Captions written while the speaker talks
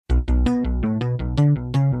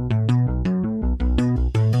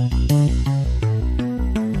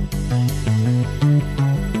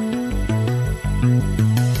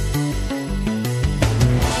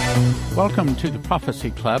to the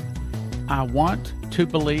Prophecy Club. I want to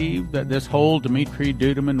believe that this whole Dmitri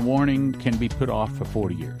Duduman warning can be put off for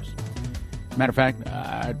 40 years. Matter of fact,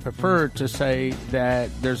 I'd prefer to say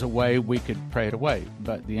that there's a way we could pray it away,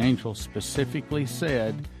 but the angel specifically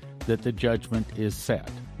said that the judgment is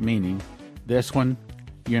set, meaning this one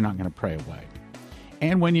you're not going to pray away.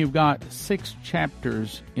 And when you've got 6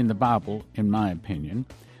 chapters in the Bible, in my opinion,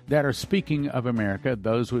 that are speaking of America,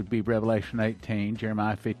 those would be Revelation 18,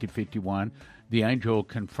 Jeremiah 50, 51. The angel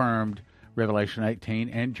confirmed Revelation 18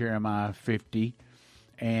 and Jeremiah 50.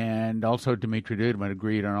 And also Dmitri Duduman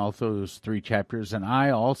agreed on all those 3 chapters. And I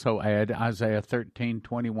also add Isaiah 13,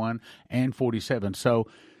 21, and 47. So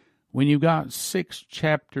when you've got 6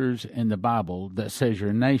 chapters in the Bible that says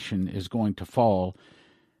your nation is going to fall,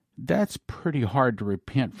 that's pretty hard to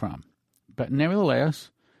repent from. But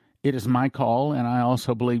nevertheless, it is my call, and I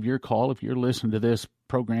also believe your call, if you're listening to this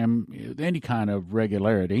program with any kind of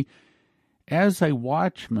regularity. As a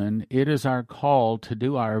watchman, it is our call to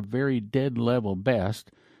do our very dead level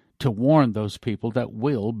best to warn those people that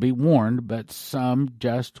will be warned, but some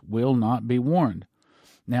just will not be warned.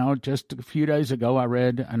 Now, just a few days ago, I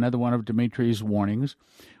read another one of Dimitri's warnings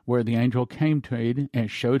where the angel came to him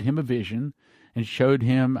and showed him a vision and showed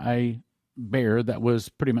him a bear that was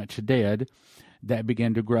pretty much dead, that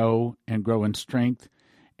began to grow and grow in strength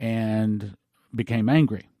and became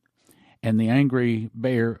angry. And the angry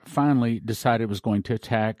bear finally decided it was going to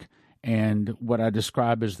attack, and what I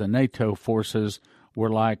describe as the NATO forces were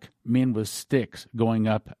like men with sticks going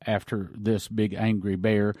up after this big angry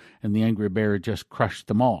bear, and the angry bear just crushed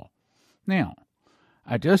them all. Now,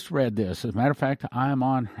 I just read this. As a matter of fact, I am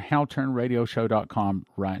on HowTurnRadioshow.com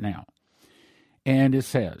right now. And it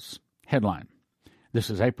says, headline, this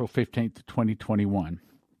is April 15th, 2021.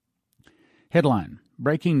 Headline,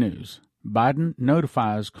 breaking news. Biden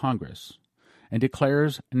notifies Congress and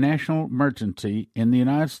declares national emergency in the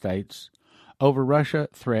United States over Russia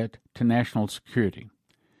threat to national security.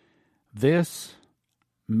 This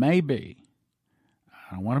may be,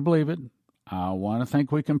 I don't want to believe it, I want to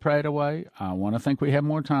think we can pray it away, I want to think we have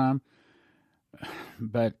more time,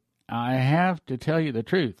 but I have to tell you the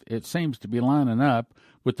truth. It seems to be lining up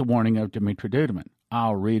with the warning of Dmitri Duduman.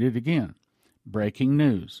 I'll read it again. Breaking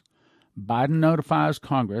news. Biden notifies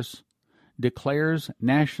Congress, declares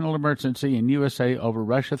national emergency in USA over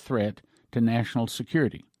Russia threat to national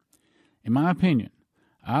security. In my opinion,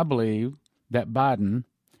 I believe that Biden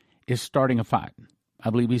is starting a fight. I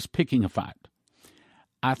believe he's picking a fight.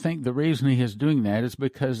 I think the reason he is doing that is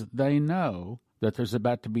because they know that there's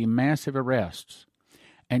about to be massive arrests.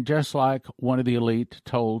 And just like one of the elite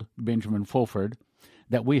told Benjamin Fulford,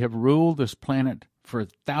 that we have ruled this planet for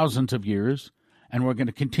thousands of years, and we're going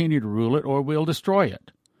to continue to rule it, or we'll destroy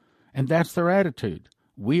it. And that's their attitude.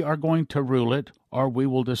 We are going to rule it, or we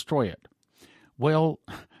will destroy it. Well,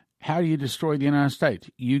 how do you destroy the United States?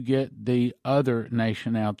 You get the other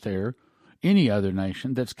nation out there, any other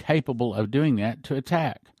nation that's capable of doing that, to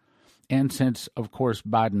attack. And since, of course,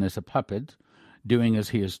 Biden is a puppet, doing as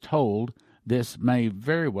he is told, this may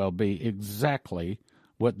very well be exactly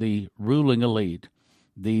what the ruling elite,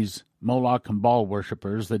 these Moloch and Baal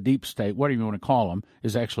worshippers, the deep state, whatever you want to call them,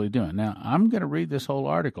 is actually doing. Now, I'm going to read this whole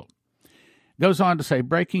article. It goes on to say,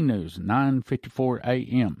 breaking news, 9:54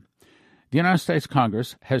 a.m. The United States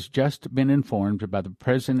Congress has just been informed by the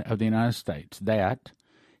President of the United States that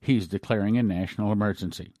he's declaring a national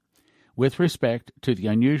emergency with respect to the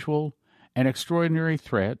unusual and extraordinary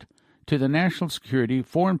threat to the national security,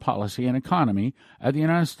 foreign policy, and economy of the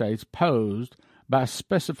United States posed by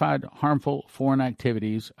specified harmful foreign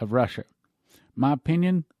activities of Russia. My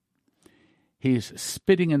opinion, he's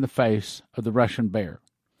spitting in the face of the Russian bear.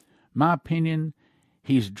 My opinion,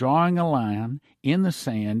 he's drawing a line in the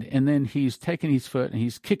sand, and then he's taking his foot and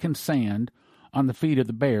he's kicking sand on the feet of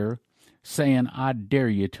the bear, saying, I dare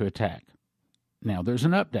you to attack. Now, there's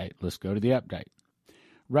an update. Let's go to the update.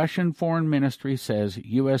 Russian Foreign Ministry says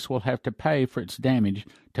U.S. will have to pay for its damage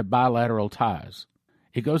to bilateral ties.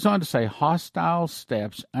 It goes on to say hostile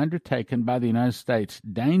steps undertaken by the United States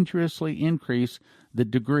dangerously increase the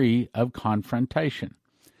degree of confrontation.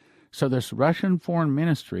 So this Russian Foreign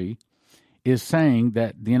Ministry is saying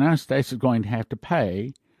that the United States is going to have to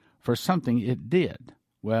pay for something it did.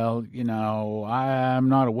 Well, I'm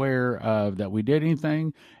not aware of that we did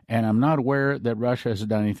anything, and I'm not aware that Russia has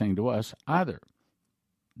done anything to us either.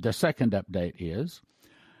 The second update is,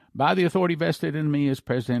 by the authority vested in me as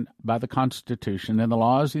President by the Constitution and the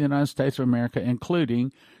laws of the United States of America,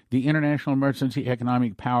 including the International Emergency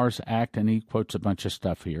Economic Powers Act, and he quotes a bunch of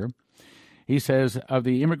stuff here. He says, of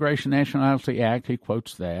the Immigration Nationality Act, he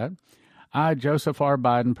quotes that, I, Joseph R.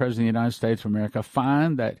 Biden, President of the United States of America,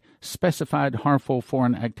 find that specified harmful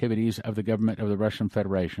foreign activities of the government of the Russian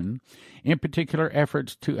Federation, in particular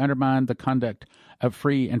efforts to undermine the conduct of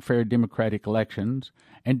free and fair democratic elections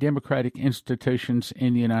and democratic institutions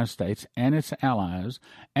in the United States and its allies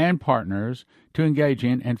and partners, to engage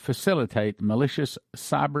in and facilitate malicious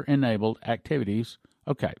cyber-enabled activities.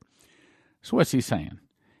 Okay, so what's he saying?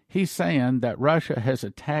 He's saying that Russia has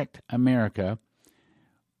attacked America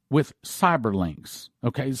with cyber links.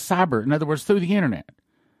 Okay, cyber, in other words, through the internet.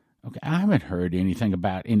 Okay, I haven't heard anything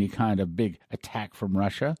about any kind of big attack from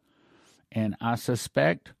Russia, and I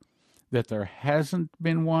suspect that there hasn't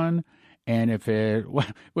been one. And if well,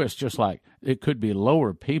 it's just like it could be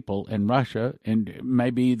lower people in Russia, and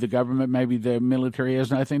maybe the government, maybe the military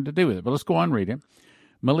has nothing to do with it. But let's go on and read it.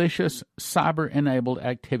 Malicious cyber-enabled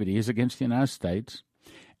activities against the United States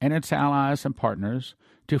and its allies and partners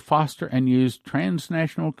to foster and use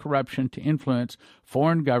transnational corruption to influence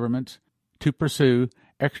foreign governments to pursue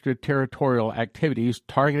extraterritorial activities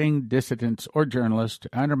targeting dissidents or journalists to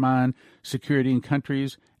undermine security in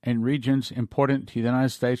countries and regions important to the United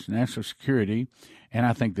States national security, and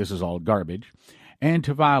I think this is all garbage, and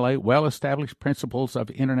to violate well-established principles of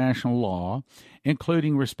international law,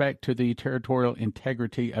 including respect to the territorial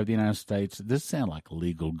integrity of the United States. This sounds like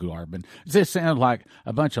legal garbage. This sounds like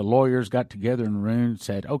a bunch of lawyers got together in a room and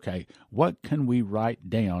said, okay, what can we write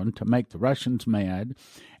down to make the Russians mad,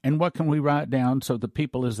 and what can we write down so the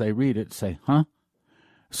people as they read it say, huh?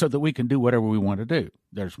 So that we can do whatever we want to do.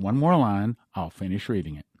 There's one more line. I'll finish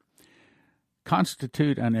reading it.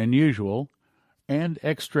 Constitute an unusual and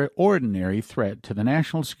extraordinary threat to the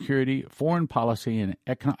national security, foreign policy, and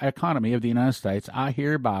economy of the United States, I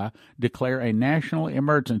hereby declare a national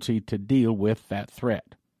emergency to deal with that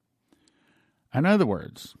threat. In other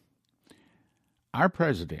words, our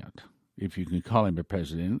president, if you can call him a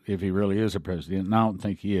president, if he really is a president, and I don't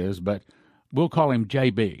think he is, but we'll call him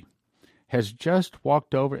JB, has just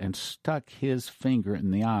walked over and stuck his finger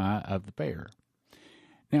in the eye of the bear.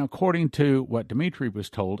 Now, according to what Dmitry was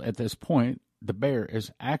told at this point, the bear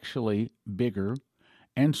is actually bigger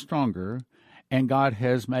and stronger, and God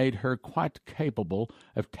has made her quite capable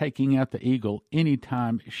of taking out the eagle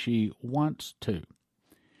anytime she wants to.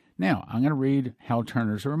 Now, I'm going to read Hal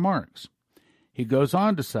Turner's remarks. He goes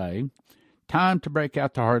on to say, time to break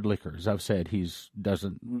out the hard liquor. As I've said, he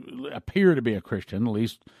doesn't appear to be a Christian, at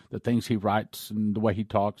least the things he writes and the way he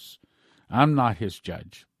talks. I'm not his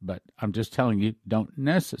judge, but I'm just telling you, don't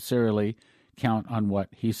necessarily count on what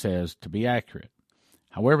he says to be accurate.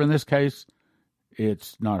 However, in this case,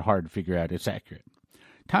 it's not hard to figure out it's accurate.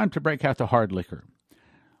 Time to break out the hard liquor.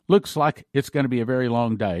 Looks like it's going to be a very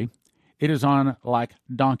long day. It is on like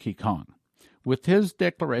Donkey Kong. With his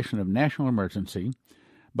declaration of national emergency,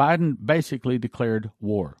 Biden basically declared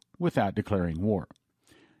war without declaring war.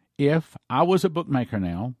 If I was a bookmaker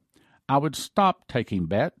now, I would stop taking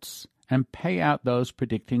bets and pay out those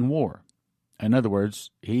predicting war. In other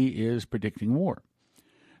words, he is predicting war.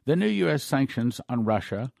 The new U.S. sanctions on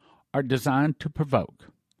Russia are designed to provoke.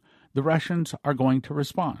 The Russians are going to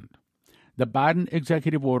respond. The Biden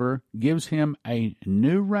executive order gives him a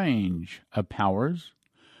new range of powers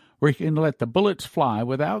where he can let the bullets fly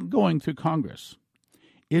without going through Congress.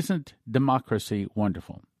 Isn't democracy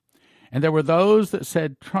wonderful? And there were those that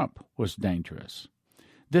said Trump was dangerous.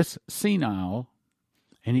 This senile,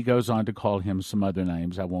 and he goes on to call him some other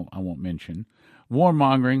names I won't mention.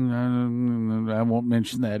 Warmongering, I won't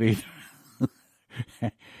mention that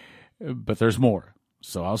either. But there's more.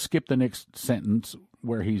 So I'll skip the next sentence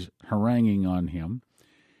where he's haranguing on him.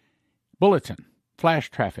 Bulletin,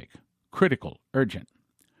 flash traffic, critical, urgent.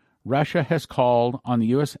 Russia has called on the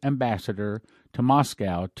U.S. ambassador to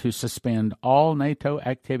Moscow to suspend all NATO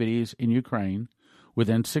activities in Ukraine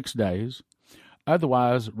within 6 days.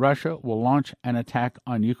 Otherwise, Russia will launch an attack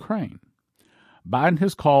on Ukraine. Biden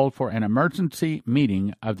has called for an emergency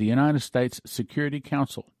meeting of the United States Security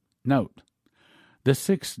Council. Note, the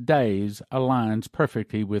 6 days aligns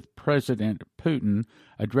perfectly with President Putin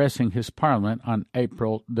addressing his parliament on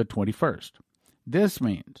April the 21st. This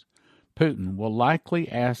means Putin will likely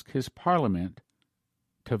ask his parliament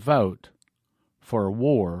to vote for a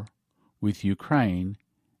war with Ukraine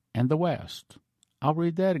and the West. I'll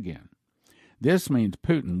read that again. This means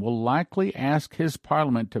Putin will likely ask his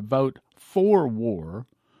parliament to vote for war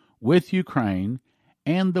with Ukraine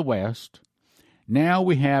and the West. Now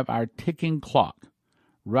we have our ticking clock.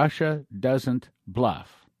 Russia doesn't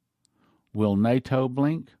bluff. Will NATO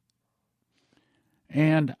blink?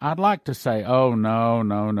 And I'd like to say, oh,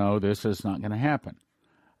 no, this is not going to happen.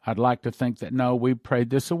 I'd like to think that, no, we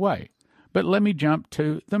prayed this away. But let me jump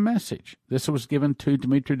to the message. This was given to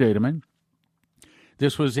Dmitry Duduman.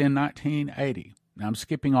 This was in 1980. Now, I'm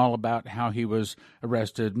skipping all about how he was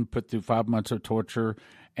arrested and put through 5 months of torture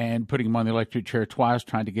and putting him on the electric chair twice,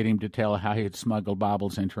 trying to get him to tell how he had smuggled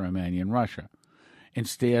Bibles into Romania and Russia.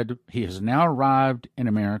 Instead, he has now arrived in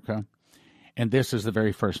America, and this is the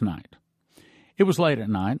very first night. It was late at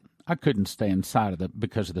night. I couldn't stay inside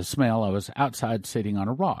because of the smell. I was outside sitting on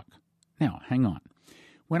a rock. Now, hang on.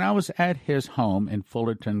 When I was at his home in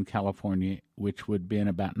Fullerton, California, which would have been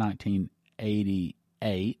about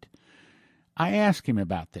 1988, I asked him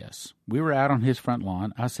about this. We were out on his front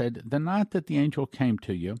lawn. I said, the night that the angel came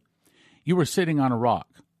to you, you were sitting on a rock.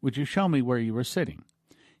 Would you show me where you were sitting?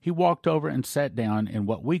 He walked over and sat down in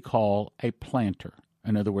what we call a planter.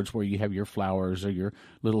 In other words, where you have your flowers or your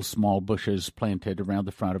little small bushes planted around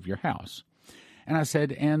the front of your house. And I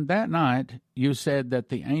said, and that night you said that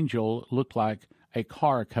the angel looked like a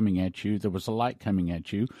car coming at you. There was a light coming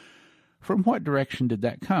at you. From what direction did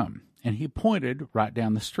that come? And he pointed right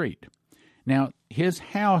down the street. Now, his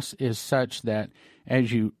house is such that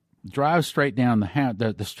as you drive straight down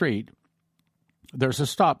the street, there's a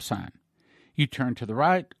stop sign. You turn to the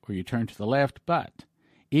right or you turn to the left, but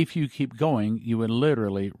if you keep going, you would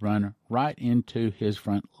literally run right into his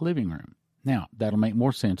front living room. Now, that'll make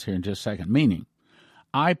more sense here in just a second, meaning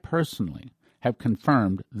I personally have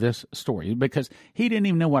confirmed this story because he didn't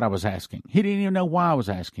even know what I was asking. He didn't even know why I was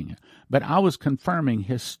asking it, but I was confirming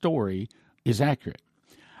his story is accurate.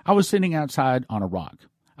 I was sitting outside on a rock.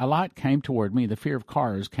 A light came toward me. The fear of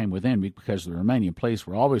cars came within me because the Romanian police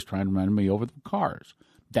were always trying to run me over the cars.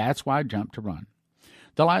 That's why I jumped to run.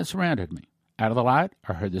 The light surrounded me. Out of the light,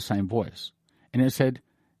 I heard the same voice, and it said,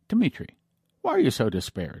 Dimitri, why are you so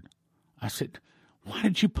despaired? I said, why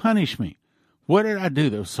did you punish me? What did I do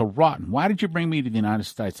that was so rotten? Why did you bring me to the United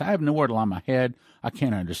States? I have nowhere to lie my head. I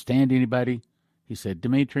can't understand anybody. He said,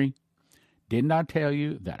 Dimitri, didn't I tell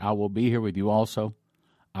you that I will be here with you also?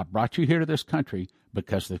 I brought you here to this country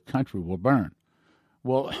because the country will burn.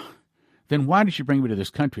 Well, then why did you bring me to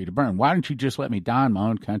this country to burn? Why didn't you just let me die in my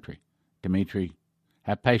own country? Dimitri,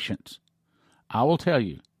 have patience. I will tell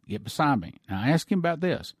you. Get beside me. Now, I asked him about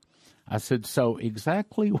this. I said, so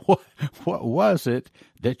exactly what was it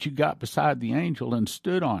that you got beside the angel and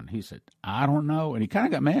stood on? He said, I don't know. And he kind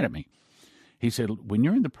of got mad at me. He said, when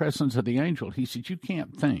you're in the presence of the angel, he said, you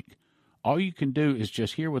can't think. All you can do is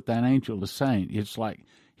just hear what that angel is saying. It's like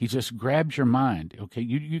he just grabs your mind. Okay,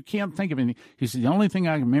 you can't think of anything. He said, the only thing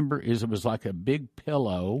I remember is it was like a big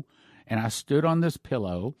pillow, and I stood on this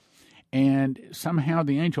pillow, and somehow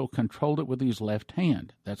the angel controlled it with his left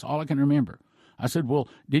hand. That's all I can remember. I said, well,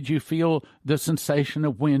 did you feel the sensation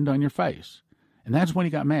of wind on your face? And that's when he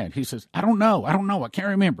got mad. He says, I don't know. I can't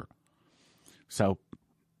remember. So,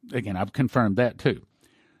 again, I've confirmed that too.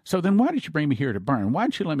 So then why did you bring me here to burn? Why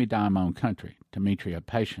didn't you let me die in my own country? Dimitri, have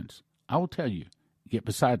patience. I will tell you. Get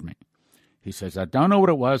beside me. He says, I don't know what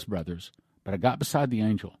it was, brothers, but I got beside the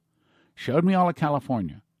angel. Showed me all of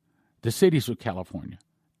California, the cities of California,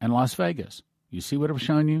 and Las Vegas. You see what I've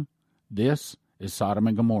shown you? This is Sodom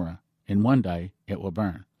and Gomorrah. In one day it will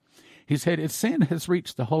burn. He said, its sin has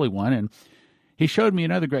reached the Holy One, and he showed me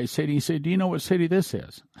another great city. He said, do you know what city this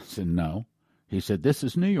is? I said, no. He said, this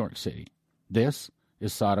is New York City. This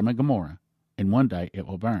is Sodom and Gomorrah. In one day it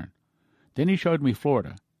will burn. Then he showed me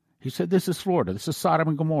Florida. He said, this is Florida. This is Sodom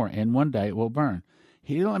and Gomorrah. In one day it will burn.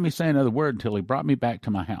 He didn't let me say another word until he brought me back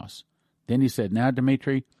to my house. Then he said, now,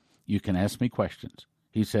 Dimitri, you can ask me questions.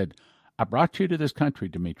 He said, I brought you to this country,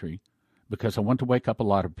 Dimitri, because I want to wake up a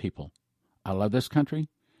lot of people. I love this country,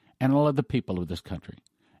 and I love the people of this country,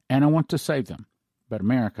 and I want to save them, but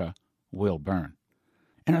America will burn.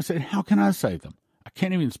 And I said, how can I save them? I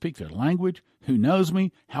can't even speak their language. Who knows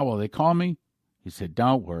me? How will they call me? He said,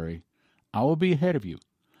 don't worry. I will be ahead of you.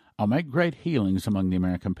 I'll make great healings among the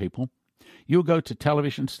American people. You'll go to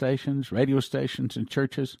television stations, radio stations, and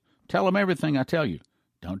churches. Tell them everything I tell you.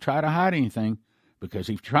 Don't try to hide anything, because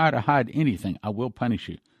if you try to hide anything, I will punish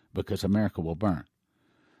you, because America will burn.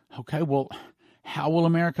 Okay, well, how will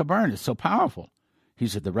America burn? It's so powerful. He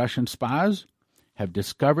said the Russian spies have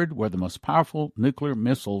discovered where the most powerful nuclear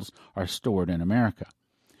missiles are stored in America.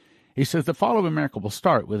 He says the fall of America will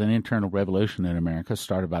start with an internal revolution in America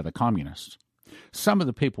started by the communists. Some of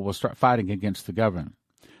the people will start fighting against the government.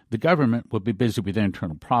 The government will be busy with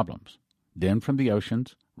internal problems. Then from the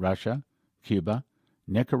oceans, Russia, Cuba,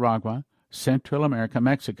 Nicaragua, Central America,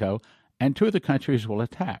 Mexico, and 2 other countries will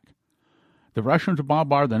attack. The Russians will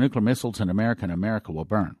bombard the nuclear missiles in America, and America will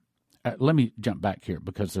burn. Let me jump back here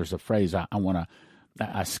because there's a phrase I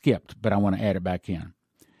skipped, but I want to add it back in.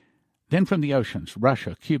 Then from the oceans,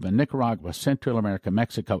 Russia, Cuba, Nicaragua, Central America,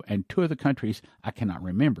 Mexico, and 2 other countries I cannot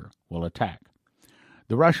remember will attack.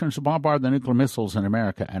 The Russians will bombard the nuclear missiles in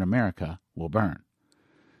America, and America will burn.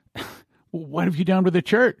 Well, what have you done with the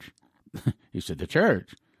church? He said, the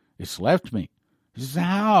church? It's left me. He says,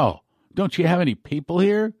 how? Don't you have any people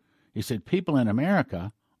here? He said, people in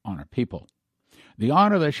America honor people. The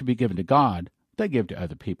honor that should be given to God, they give to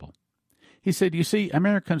other people. He said, you see,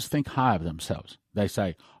 Americans think high of themselves. They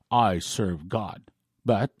say, I serve God.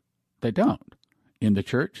 But they don't. In the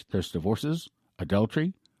church, there's divorces,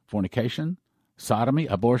 adultery, fornication, sodomy,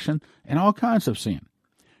 abortion, and all kinds of sin.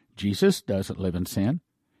 Jesus doesn't live in sin.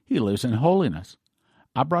 He lives in holiness.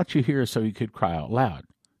 I brought you here so you could cry out loud.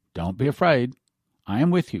 Don't be afraid. I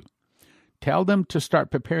am with you. Tell them to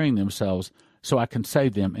start preparing themselves so I can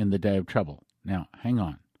save them in the day of trouble. Now, hang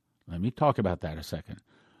on. Let me talk about that a second.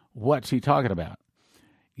 What's he talking about?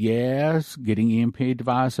 Yes, getting EMP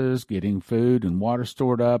devices, getting food and water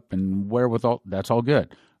stored up and wherewithal, that's all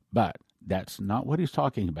good. But that's not what he's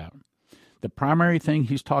talking about. The primary thing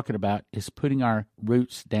he's talking about is putting our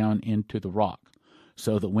roots down into the rock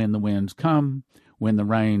so that when the winds come, when the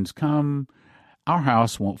rains come, our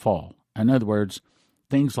house won't fall. In other words,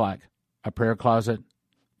 things like a prayer closet,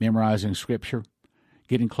 memorizing Scripture,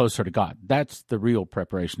 getting closer to God. That's the real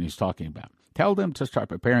preparation he's talking about. Tell them to start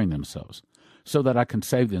preparing themselves so that I can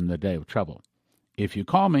save them in the day of trouble. If you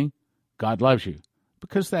call me, God loves you,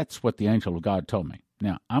 because that's what the angel of God told me.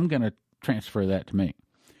 Now, I'm going to transfer that to me.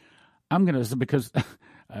 Because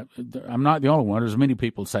I'm not the only one. There's many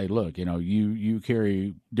people say, look, you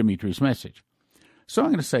carry Dimitri's message. So I'm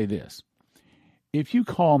going to say this. If you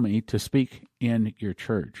call me to speak in your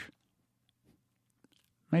church,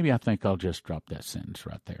 maybe I think I'll just drop that sentence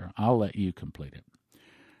right there. I'll let you complete it.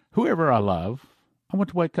 Whoever I love, I want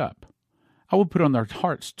to wake up. I will put on their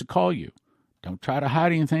hearts to call you. Don't try to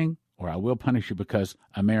hide anything, or I will punish you because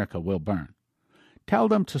America will burn. Tell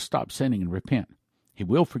them to stop sinning and repent. He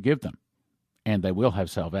will forgive them, and they will have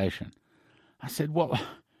salvation. I said, well,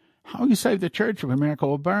 how will you save the church if America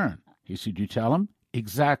will burn? He said, you tell them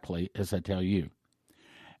exactly as I tell you.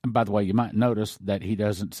 And by the way, you might notice that he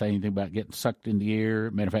doesn't say anything about getting sucked in the air.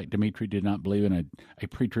 Matter of fact, Dimitri did not believe in a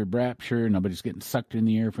pre-trib rapture. Nobody's getting sucked in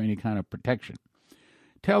the air for any kind of protection.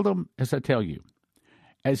 Tell them as I tell you.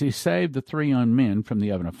 As he saved the 3 young men from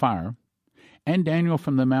the oven of fire, and Daniel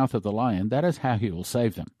from the mouth of the lion, that is how he will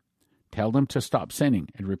save them. Tell them to stop sinning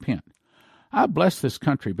and repent. I bless this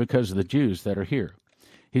country because of the Jews that are here.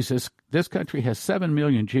 He says, this country has 7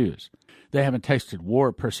 million Jews. They haven't tasted war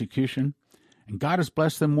or persecution, and God has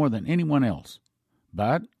blessed them more than anyone else.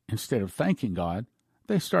 But instead of thanking God,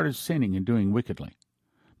 they started sinning and doing wickedly.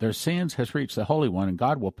 Their sins has reached the Holy One, and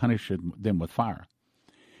God will punish them with fire.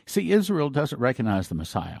 See, Israel doesn't recognize the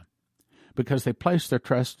Messiah because they place their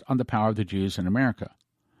trust on the power of the Jews in America.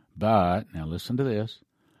 But, now listen to this,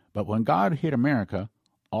 but when God hit America,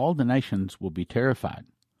 all the nations will be terrified.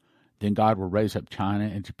 Then God will raise up China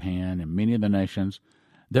and Japan and many of the nations.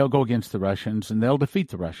 They'll go against the Russians, and they'll defeat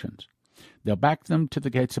the Russians. They'll back them to the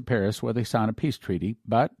gates of Paris where they sign a peace treaty,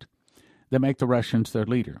 but they make the Russians their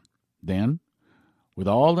leader. Then, with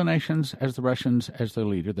all the nations as the Russians as their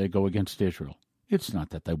leader, they go against Israel. It's not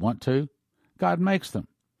that they want to. God makes them.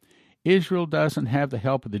 Israel doesn't have the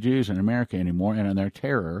help of the Jews in America anymore, and in their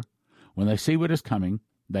terror, when they see what is coming,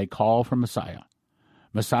 they call for Messiah.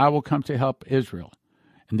 Messiah will come to help Israel,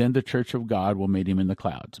 and then the church of God will meet him in the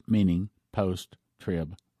clouds, meaning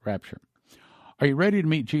post-trib rapture. Are you ready to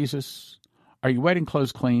meet Jesus? Are you wearing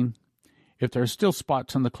clothes clean? If there are still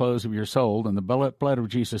spots on the clothes of your soul, then the blood of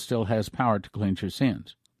Jesus still has power to cleanse your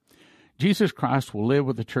sins. Jesus Christ will live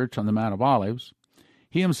with the church on the Mount of Olives.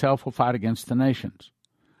 He himself will fight against the nations.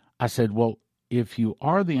 I said, well, if you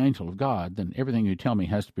are the angel of God, then everything you tell me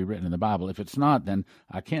has to be written in the Bible. If it's not, then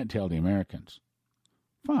I can't tell the Americans.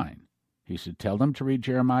 Fine. He said, tell them to read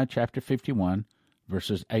Jeremiah chapter 51,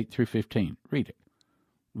 verses 8 through 15. Read it.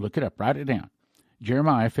 Look it up. Write it down.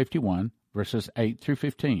 Jeremiah 51, verses 8 through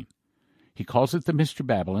 15. He calls it the mystery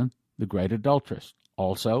Babylon, the great adulteress.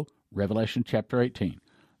 Also, Revelation chapter 18.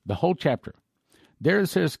 The whole chapter. There it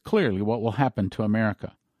says clearly what will happen to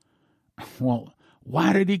America. Well,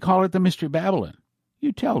 why did he call it the mystery Babylon?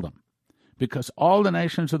 You tell them. Because all the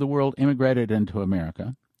nations of the world immigrated into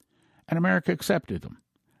America, and America accepted them.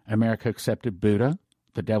 America accepted Buddha,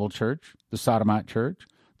 the devil church, the sodomite church,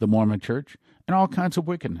 the Mormon church, and all kinds of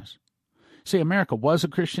wickedness. See, America was a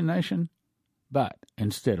Christian nation, but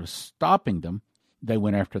instead of stopping them, they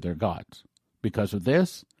went after their gods. Because of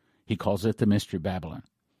this, he calls it the mystery Babylon.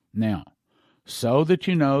 Now, so that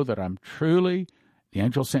you know that I'm truly the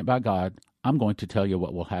angel sent by God, I'm going to tell you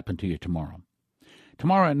what will happen to you tomorrow.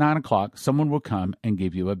 Tomorrow at 9 o'clock, someone will come and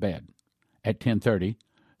give you a bed. At 10:30,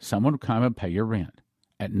 someone will come and pay your rent.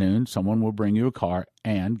 At noon, someone will bring you a car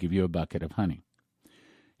and give you a bucket of honey.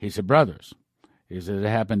 He said, brothers, it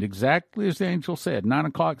happened exactly as the angel said. 9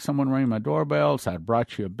 o'clock, someone rang my doorbell, said, I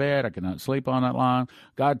brought you a bed. I could not sleep on that long.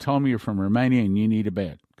 God told me you're from Romania and you need a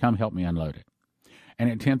bed. Come help me unload it. And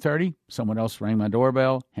at 10:30, someone else rang my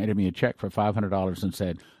doorbell, handed me a check for $500 and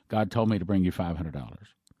said, God told me to bring you $500.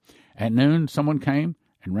 At noon, someone came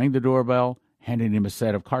and rang the doorbell, handed him a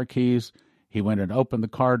set of car keys. He went and opened the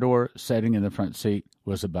car door. Sitting in the front seat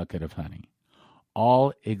was a bucket of honey.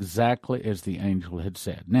 All exactly as the angel had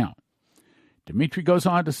said. Now, Dimitri goes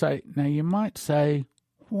on to say, now you might say,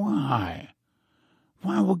 why?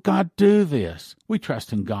 Why would God do this? We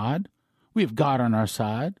trust in God. We have God on our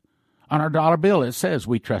side. On our dollar bill, it says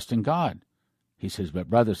we trust in God. He says, but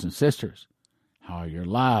brothers and sisters, how are your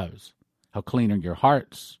lives? How clean are your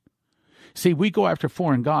hearts? See, we go after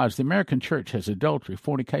foreign gods. The American church has adultery,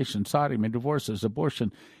 fornication, sodomy, divorces,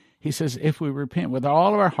 abortion. He says, if we repent with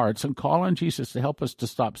all of our hearts and call on Jesus to help us to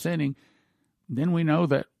stop sinning, then we know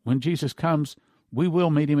that when Jesus comes, we will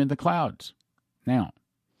meet him in the clouds. Now,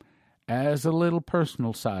 as a little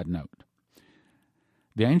personal side note,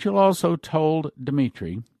 the angel also told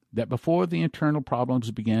Dimitri that before the internal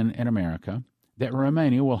problems begin in America, that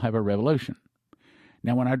Romania will have a revolution.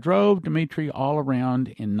 Now, when I drove Dimitri all around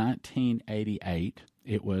in 1988,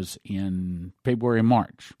 it was in February,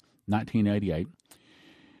 March 1988,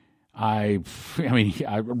 I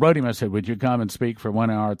wrote him, I said, would you come and speak for 1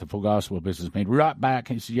 hour at the Full Gospel Business Meeting? Right back,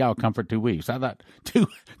 he said, yeah, I'll come for 2 weeks. I thought, two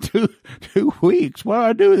weeks? What do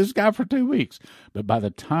I do with this guy for 2 weeks? But by the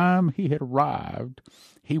time he had arrived,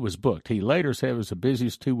 he was booked. He later said it was the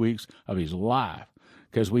busiest 2 weeks of his life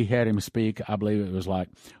because we had him speak, I believe it was like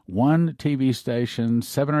 1 TV station,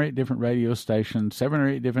 7 or 8 different radio stations, 7 or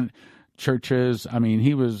 8 different churches. I mean,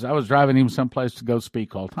 I was driving him someplace to go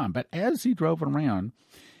speak all the time. But as he drove around,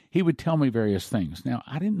 he would tell me various things. Now,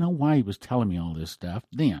 I didn't know why he was telling me all this stuff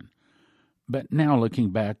then. But now looking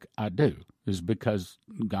back, I do. Is because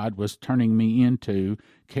God was turning me into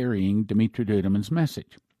carrying Dimitri Duduman's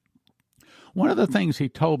message. One of the things he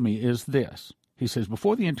told me is this. He says,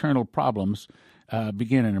 before the internal problems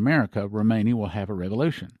begin in America, Romania will have a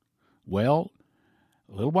revolution. Well,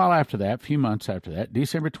 a little while after that, a few months after that,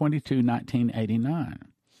 December 22, 1989,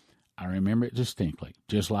 I remember it distinctly,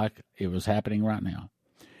 just like it was happening right now.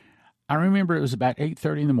 I remember it was about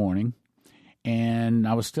 8:30 in the morning, and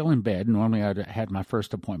I was still in bed. Normally I had my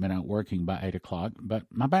first appointment out working by 8 o'clock, but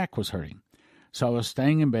my back was hurting. So I was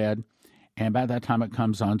staying in bed, and by that time it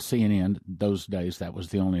comes on CNN. Those days, that was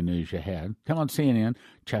the only news you had. Come on CNN,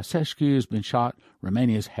 Ceausescu has been shot,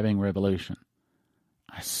 Romania is having a revolution.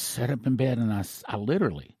 I sat up in bed, and I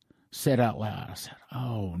literally said out loud, I said,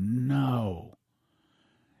 oh, no.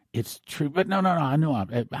 It's true. But no, I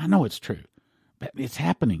know it's true. But it's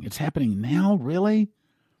happening. It's happening now, really?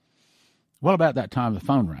 Well, about that time, the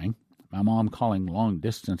phone rang. My mom calling long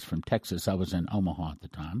distance from Texas. I was in Omaha at the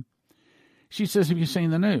time. She says, have you seen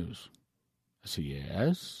the news? I said,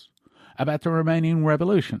 yes. About the Romanian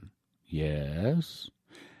Revolution? Yes.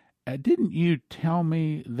 Didn't you tell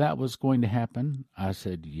me that was going to happen? I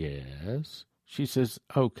said, yes. She says,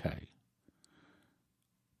 okay.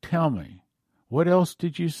 Tell me, what else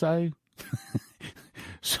did you say?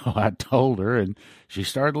 So I told her, and she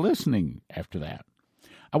started listening after that.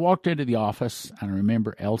 I walked into the office, and I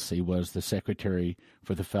remember Elsie was the secretary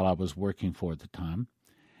for the fellow I was working for at the time.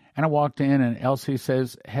 And I walked in, and Elsie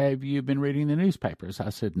says, have you been reading the newspapers?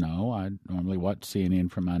 I said, no, I normally watch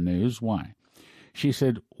CNN for my news. Why? She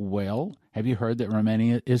said, well, have you heard that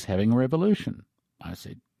Romania is having a revolution? I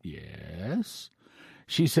said, yes.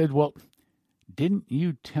 She said, well, didn't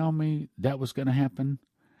you tell me that was going to happen?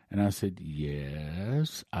 And I said,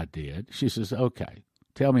 yes, I did. She says, okay,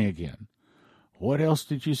 tell me again. What else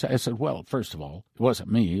did you say? I said, well, first of all, it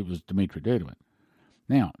wasn't me. It was Dimitri Duduman.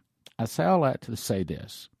 Now, I say all that to say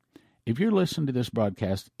this. If you're listening to this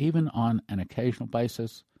broadcast, even on an occasional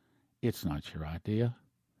basis, it's not your idea.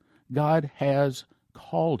 God has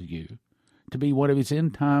called you to be one of his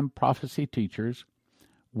end-time prophecy teachers,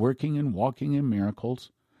 working and walking in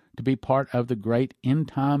miracles, to be part of the great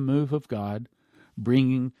end-time move of God,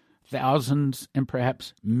 bringing thousands and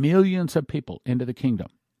perhaps millions of people into the kingdom.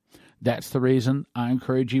 That's the reason I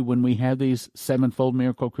encourage you when we have these sevenfold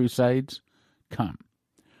miracle crusades, come.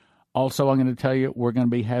 Also, I'm going to tell you, we're going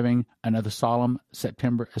to be having another solemn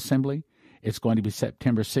September assembly. It's going to be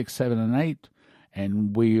September 6, 7, and 8,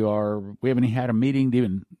 and we haven't even had a meeting to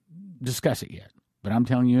even discuss it yet. But I'm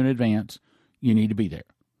telling you in advance, you need to be there.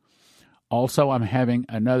 Also, I'm having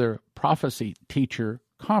another prophecy teacher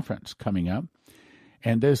conference coming up,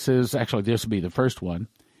 and this will be the first one,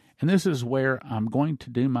 And this is where I'm going to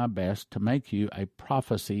do my best to make you a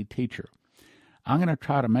prophecy teacher. I'm going to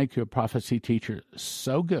try to make you a prophecy teacher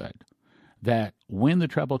so good that when the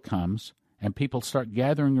trouble comes and people start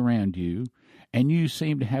gathering around you and you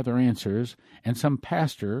seem to have their answers, and some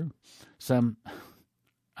pastor,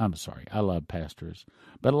 I'm sorry, I love pastors,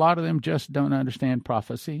 but a lot of them just don't understand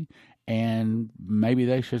prophecy, and maybe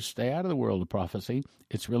they should stay out of the world of prophecy.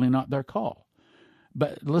 It's really not their call.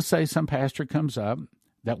 But let's say some pastor comes up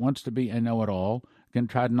that wants to be a know-it-all, can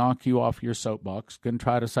try to knock you off your soapbox, can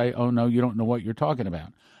try to say, oh, no, you don't know what you're talking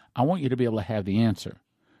about. I want you to be able to have the answer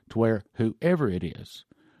to where whoever it is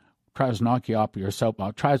tries to knock you off your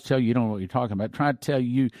soapbox, tries to tell you you don't know what you're talking about, try to tell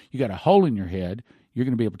you you got a hole in your head, you're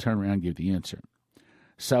going to be able to turn around and give the answer.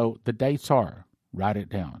 So the dates are, write it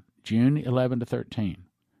down, June 11 to 13,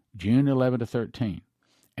 June 11 to 13.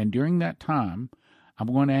 And during that time,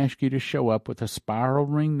 I'm going to ask you to show up with a spiral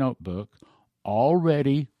ring notebook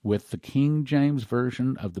already with the King James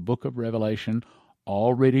Version of the book of Revelation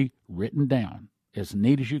already written down, as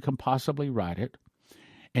neat as you can possibly write it.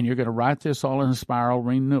 And you're going to write this all in a spiral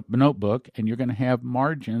ring notebook, and you're going to have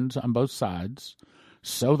margins on both sides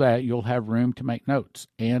so that you'll have room to make notes.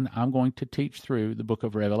 And I'm going to teach through the book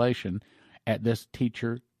of Revelation at this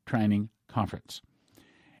teacher training conference.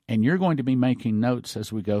 And you're going to be making notes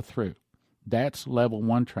as we go through. That's level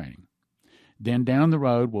 1 training. Then down the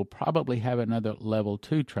road, we'll probably have another level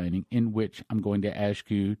 2 training in which I'm going to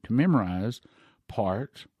ask you to memorize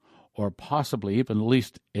parts, or possibly even at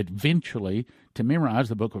least eventually to memorize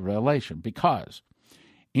the book of Revelation, because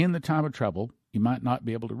in the time of trouble, you might not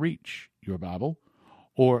be able to reach your Bible,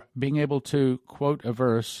 or being able to quote a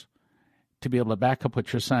verse to be able to back up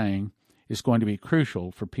what you're saying is going to be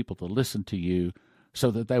crucial for people to listen to you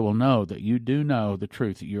so that they will know that you do know the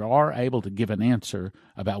truth, that you are able to give an answer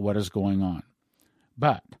about what is going on.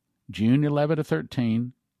 But June 11 to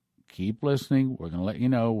 13, keep listening. We're going to let you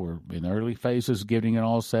know we're in the early phases getting it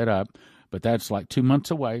all set up, but that's like 2 months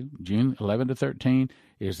away. June 11 to 13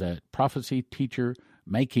 is that prophecy teacher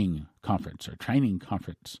making conference or training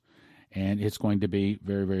conference, and it's going to be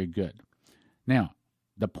very, very good. Now,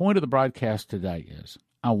 the point of the broadcast today is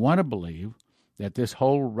I want to believe that this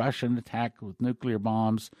whole Russian attack with nuclear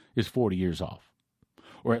bombs is 40 years off,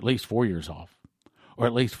 or at least 4 years off, or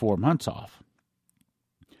at least 4 months off.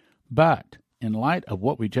 But in light of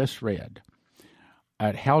what we just read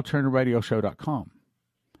at HalTurnerRadioshow.com,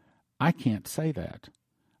 I can't say that.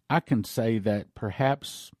 I can say that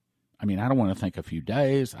perhaps, I don't want to think a few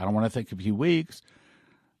days, I don't want to think a few weeks,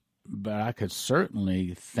 but I could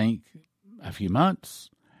certainly think a few months.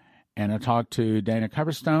 And I talked to Dana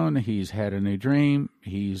Coverstone. He's had a new dream.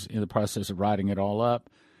 He's in the process of writing it all up.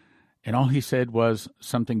 And all he said was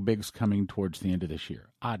something big's coming towards the end of this year.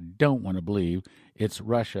 I don't want to believe it's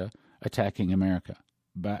Russia attacking America,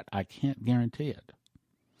 but I can't guarantee it.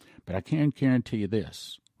 But I can guarantee you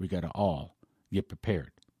this. We got to all get prepared.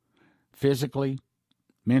 Physically,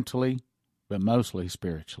 mentally, but mostly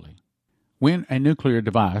spiritually. When a nuclear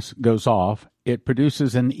device goes off, it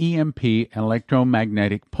produces an EMP, an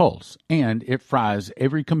electromagnetic pulse, and it fries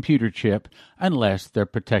every computer chip unless they're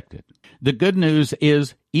protected. The good news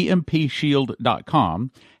is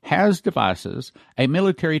EMPshield.com has devices a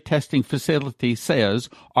military testing facility says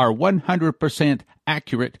are 100%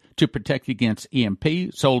 accurate to protect against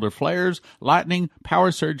EMP, solar flares, lightning,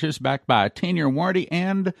 power surges backed by a 10-year warranty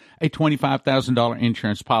and a $25,000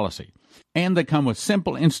 insurance policy. And they come with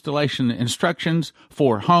simple installation instructions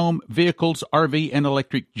for home, vehicles, RV, and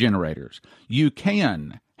electric generators. You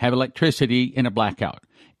can have electricity in a blackout.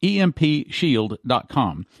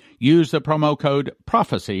 EMPshield.com. Use the promo code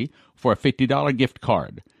PROPHECY for a $50 gift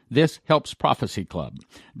card. This helps Prophecy Club.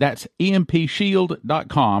 That's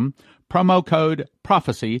EMPshield.com. Promo code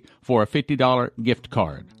PROPHECY for a $50 gift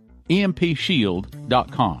card.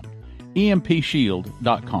 EMPshield.com.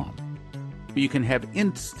 EMPshield.com. You can have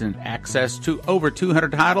instant access to over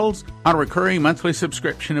 200 titles on a recurring monthly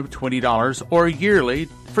subscription of $20 or yearly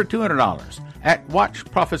for $200 at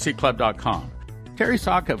WatchProphecyClub.com. Terry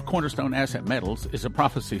Sock of Cornerstone Asset Metals is a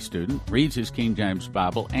prophecy student, reads his King James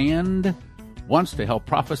Bible, and wants to help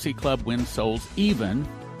Prophecy Club win souls even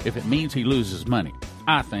if it means he loses money.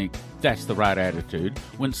 I think that's the right attitude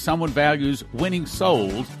when someone values winning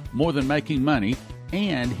souls more than making money,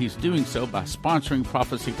 and he's doing so by sponsoring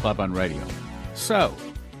Prophecy Club on radio. So,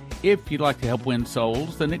 if you'd like to help win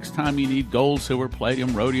souls, the next time you need gold, silver,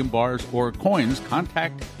 palladium, rhodium bars, or coins,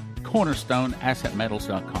 contact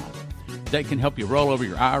CornerstoneAssetMetals.com. They can help you roll over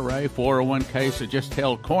your IRA, 401k, so just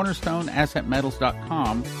tell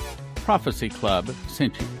CornerstoneAssetMetals.com Prophecy Club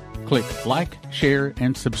sent you. Click like, share,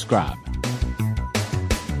 and subscribe.